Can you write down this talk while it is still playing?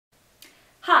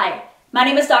Hi, my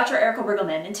name is Dr. Erica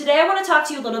Brigelman, and today I want to talk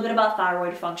to you a little bit about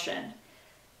thyroid function.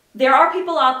 There are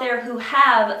people out there who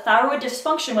have thyroid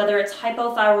dysfunction, whether it's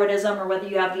hypothyroidism or whether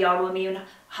you have the autoimmune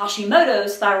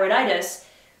Hashimoto's thyroiditis,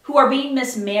 who are being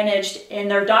mismanaged, and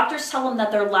their doctors tell them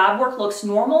that their lab work looks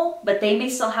normal, but they may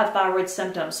still have thyroid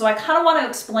symptoms. So I kind of want to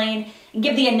explain and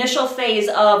give the initial phase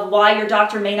of why your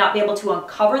doctor may not be able to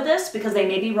uncover this because they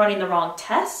may be running the wrong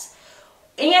tests,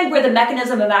 and where the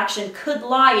mechanism of action could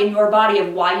lie in your body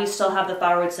of why you still have the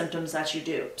thyroid symptoms that you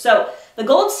do. So the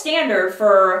gold standard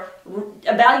for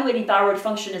evaluating thyroid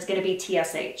function is going to be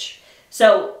TSH.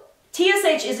 So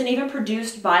TSH isn't even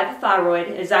produced by the thyroid.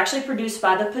 It is actually produced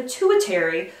by the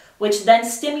pituitary, which then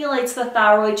stimulates the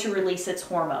thyroid to release its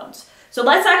hormones. So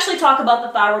let's actually talk about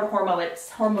the thyroid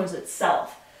hormones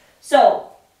itself.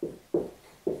 So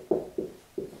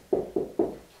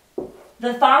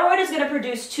the thyroid is going to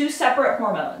produce two separate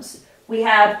hormones. We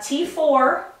have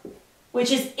T4,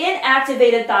 which is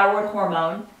inactivated thyroid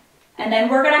hormone, and then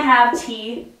we're going to have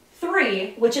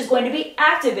T3, which is going to be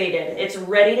activated. It's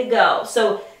ready to go.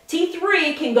 So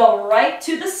T3 can go right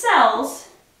to the cells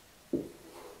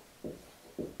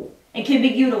and can be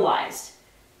utilized.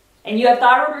 And you have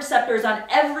thyroid receptors on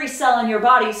every cell in your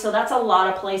body, so that's a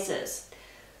lot of places.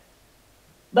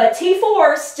 But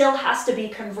T4 still has to be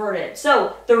converted.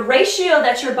 So the ratio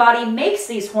that your body makes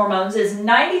these hormones is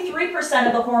 93%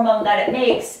 of the hormone that it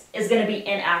makes is going to be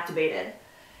inactivated.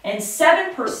 And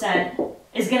 7%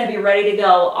 is going to be ready to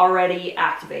go, already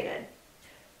activated.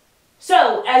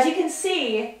 So as you can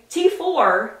see,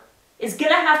 T4 is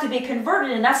going to have to be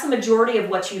converted, and that's the majority of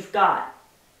what you've got.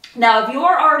 Now, if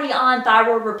you're already on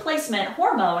thyroid replacement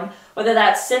hormone, whether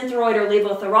that's Synthroid or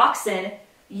levothyroxine,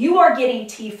 you are getting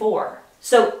T4.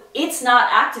 So it's not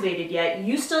activated yet.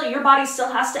 Your body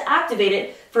still has to activate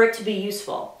it for it to be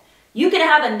useful. You can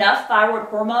have enough thyroid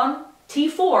hormone,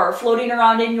 T4, floating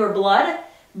around in your blood,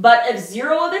 but if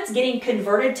zero of it's getting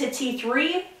converted to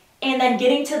T3 and then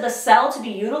getting to the cell to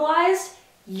be utilized,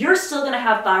 you're still going to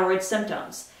have thyroid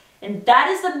symptoms. And that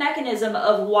is the mechanism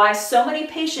of why so many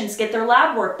patients get their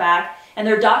lab work back and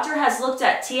their doctor has looked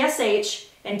at TSH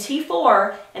and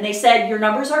T4 and they said, your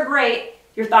numbers are great,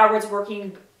 your thyroid's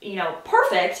working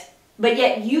perfect, but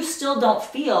yet you still don't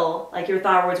feel like your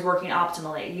thyroid's working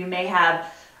optimally. You may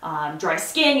have dry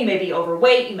skin, you may be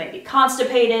overweight, you may be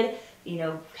constipated,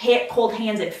 cold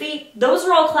hands and feet. Those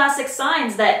are all classic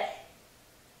signs that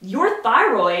your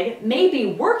thyroid may be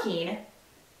working,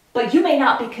 but you may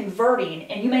not be converting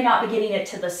and you may not be getting it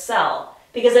to the cell.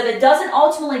 Because if it doesn't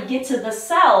ultimately get to the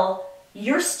cell,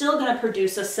 you're still going to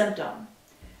produce a symptom.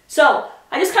 So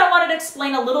I just kind of wanted to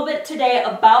explain a little bit today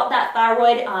about that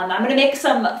thyroid. I'm going to make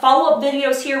some follow-up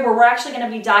videos here where we're actually going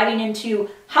to be diving into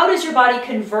how does your body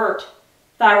convert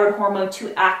thyroid hormone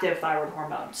to active thyroid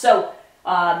hormone. So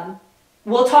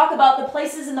we'll talk about the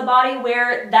places in the body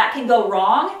where that can go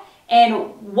wrong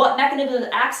and what mechanisms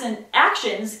of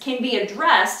actions can be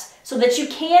addressed so that you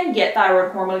can get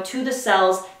thyroid hormone to the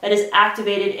cells that is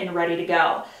activated and ready to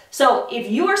go. So if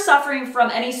you are suffering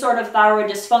from any sort of thyroid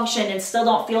dysfunction and still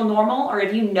don't feel normal, or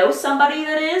if you know somebody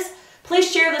that is, please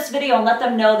share this video and let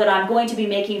them know that I'm going to be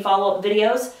making follow-up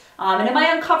videos. And it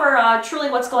might uncover truly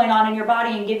what's going on in your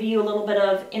body and give you a little bit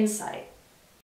of insight.